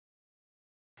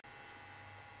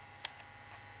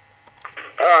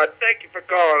Thank you for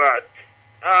calling us.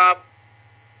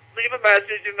 Leave a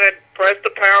message and then press the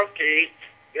pound key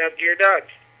after you're done.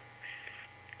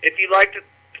 If you'd like to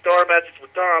store a message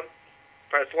with Tom,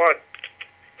 press 1.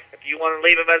 If you want to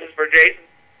leave a message for Jason,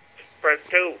 press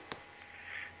 2.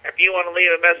 If you want to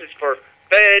leave a message for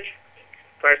Veg,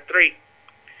 press 3.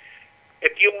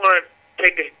 If you want to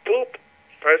take a poop,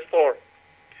 press 4.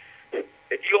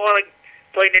 If you want to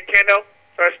play Nintendo,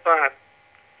 press 5.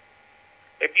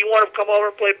 If you want to come over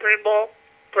and play pinball,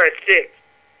 press 6.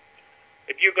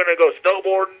 If you're going to go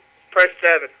snowboarding, press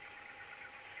 7.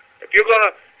 If you're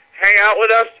going to hang out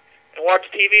with us and watch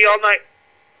TV all night,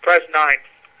 press 9.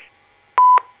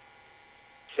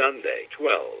 Sunday,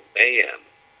 12 a.m.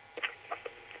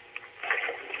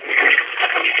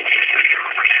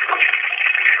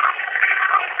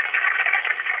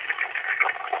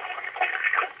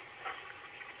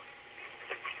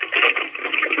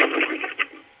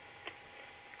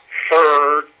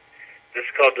 Just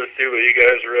called to see what you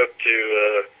guys are up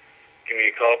to. Give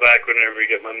me a call back whenever you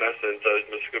get my message. I was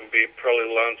just going to be probably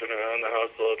lounging around the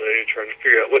house all day trying to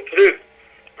figure out what to do.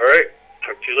 Alright,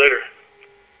 talk to you later.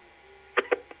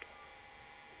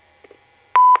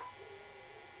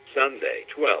 Sunday,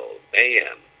 12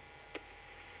 a.m.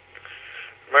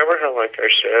 Remember how, like I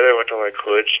said, I went to, like,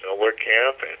 Hood snowboard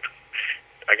camp, and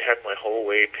I had my whole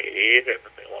way paid, and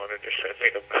they wanted to send me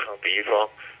to Maldives?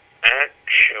 Well,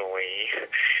 actually,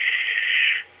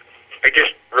 I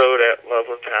just rode at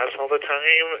Loveland Pass all the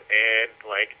time, and,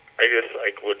 like, I just,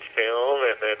 like, would film,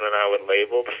 and then when I would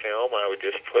label the film, I would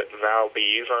just put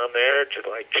Valdez on there to,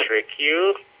 like, trick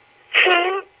you.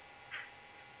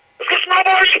 It's a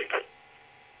snowboard!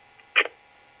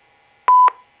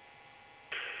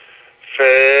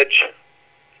 Veg.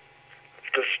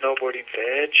 The snowboarding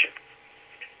veg.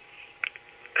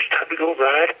 It's time to go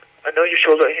ride. I know your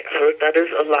shoulder ain't hurt. That is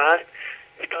a lie.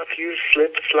 It's time for you to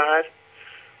slip and slide.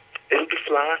 It'll be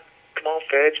fly. Come on,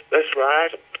 Veg. Let's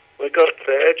ride. Wake up,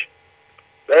 Veg.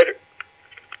 Later.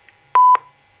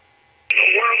 The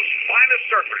world's finest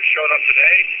surfers showed up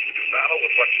today to battle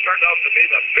with what turned out to be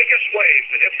the biggest wave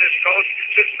to hit this coast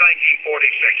since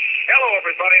 1946. Hello,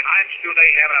 everybody. I'm Stu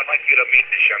Nahan, and I'd like you to meet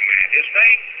this young man. His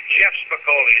name, Jeff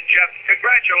Spicoli. And Jeff,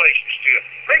 congratulations to you.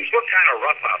 Things look kind of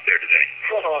rough out there today.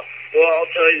 Well,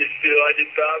 I'll tell you, Stu, I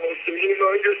just battled some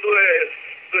humongous waves.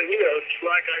 But, you know, it's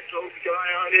like I told the guy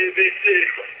on ABC.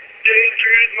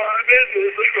 Danger is my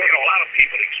business. You know, a lot of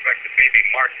people expect that maybe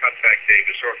Mark Cutback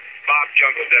Davis or Bob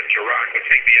Jungle Death Gerard would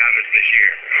take the honors this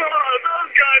year. Oh, those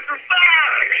guys are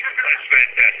fast! That's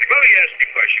fantastic. Let me ask you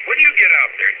a question. When you get out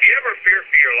there, do you ever fear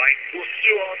for your life? Well,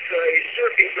 Stu, I'll tell you,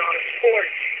 surfing's not a sport.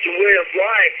 It's a way of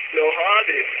life, no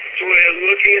hobby. It's a way of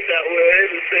looking at that wave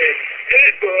and saying, hey,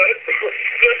 bud,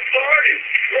 let's party.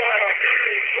 Wow,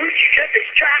 where'd you get this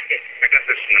jacket? I got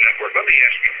this in the network. Let me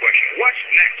ask you a question. What's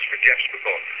next for Jeff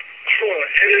Spicoli? Oh,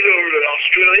 headed over to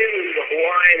Australia with the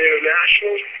Hawaiian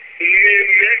Internationals. Me and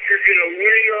Nick are going to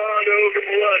wing on over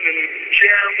to London and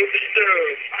jam with the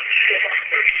Stones.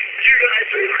 You guys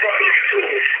are fucking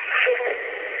cool.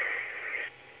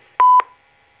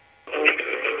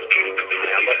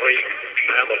 I'm a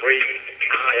freak.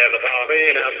 I am a Barbie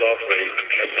and I'm so free.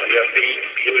 On your feet,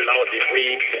 you naughty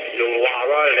freak. You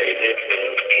are a lady.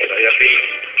 On your feet,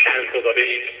 dance to the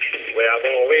beat. We are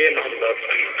going on the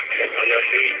street. Get on your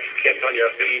feet, get on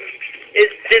your feet.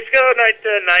 It's disco night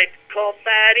tonight. Call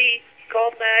Fatty.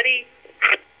 Call Fatty.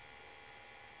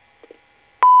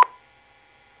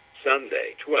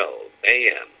 Sunday, 12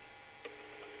 a.m.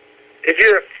 If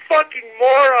you're a fucking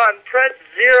moron, press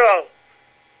 0.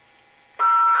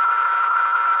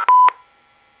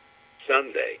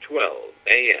 Sunday, 12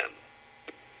 a.m.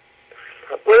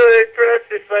 What do they press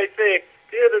if I say,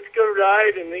 yeah, let's go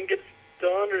ride and then get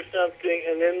stoned or something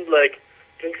and then, like,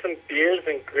 drink some beers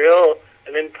and grill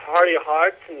and then party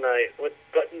hard tonight? What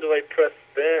button do I press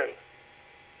then?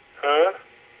 Huh?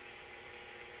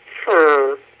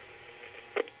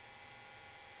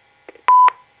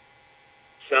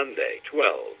 Sunday,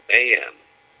 12 a.m.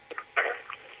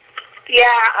 Yeah,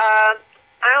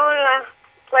 I want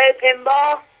to play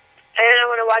pinball, and I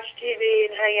want to watch TV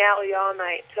and hang out with you all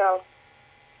night, so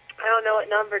I don't know what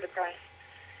number to press.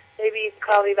 Maybe you can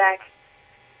call me back.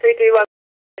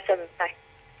 331-7. Bye.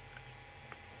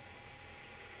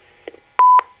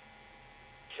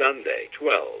 Sunday,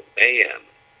 12 a.m.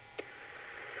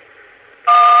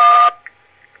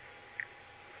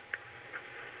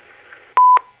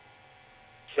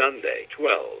 Sunday,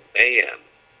 12 a.m.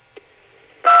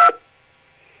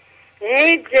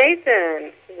 Hey,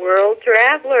 Jason, world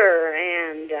traveler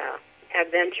and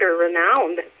adventure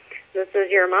renowned. This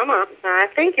is your mama. I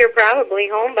think you're probably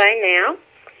home by now.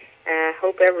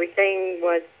 Hope everything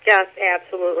was just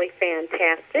absolutely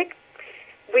fantastic.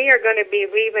 We are going to be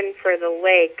leaving for the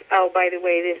lake. Oh, by the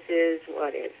way, this is,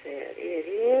 what is it? It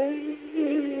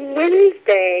is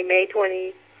Wednesday, May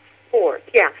 24th.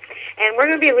 Yeah. And we're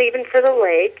going to be leaving for the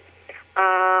lake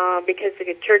because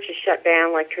the church is shut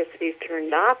down, electricity's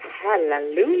turned off.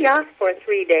 Hallelujah, for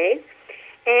 3 days.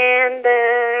 And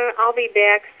I'll be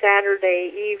back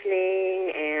Saturday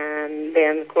evening, and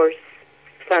then, of course,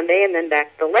 Sunday, and then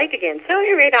back to the lake again. So, at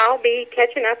any rate, I'll be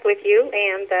catching up with you,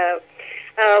 and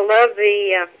love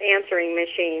the answering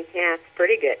machine. Yeah, it's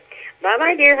pretty good.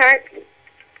 Bye-bye, dear heart.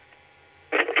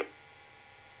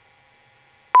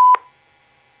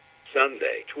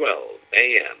 Sunday, 12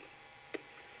 a.m.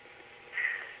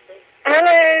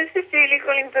 Hello, this is Julie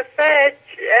calling for Fudge.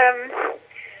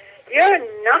 You're a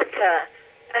nutter.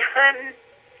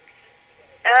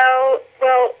 Oh,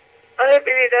 well, I don't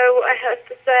really know what I have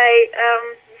to say.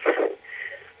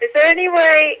 Is there any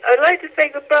way, I'd like to say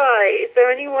goodbye. Is there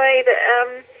any way that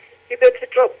you're going to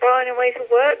drop by on your way to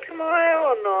work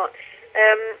tomorrow or not?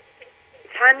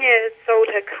 Tanya has sold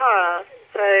her car,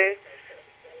 so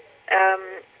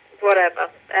whatever.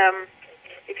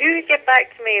 If you could get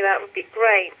back to me, that would be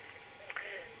great.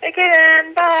 Okay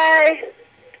then, bye.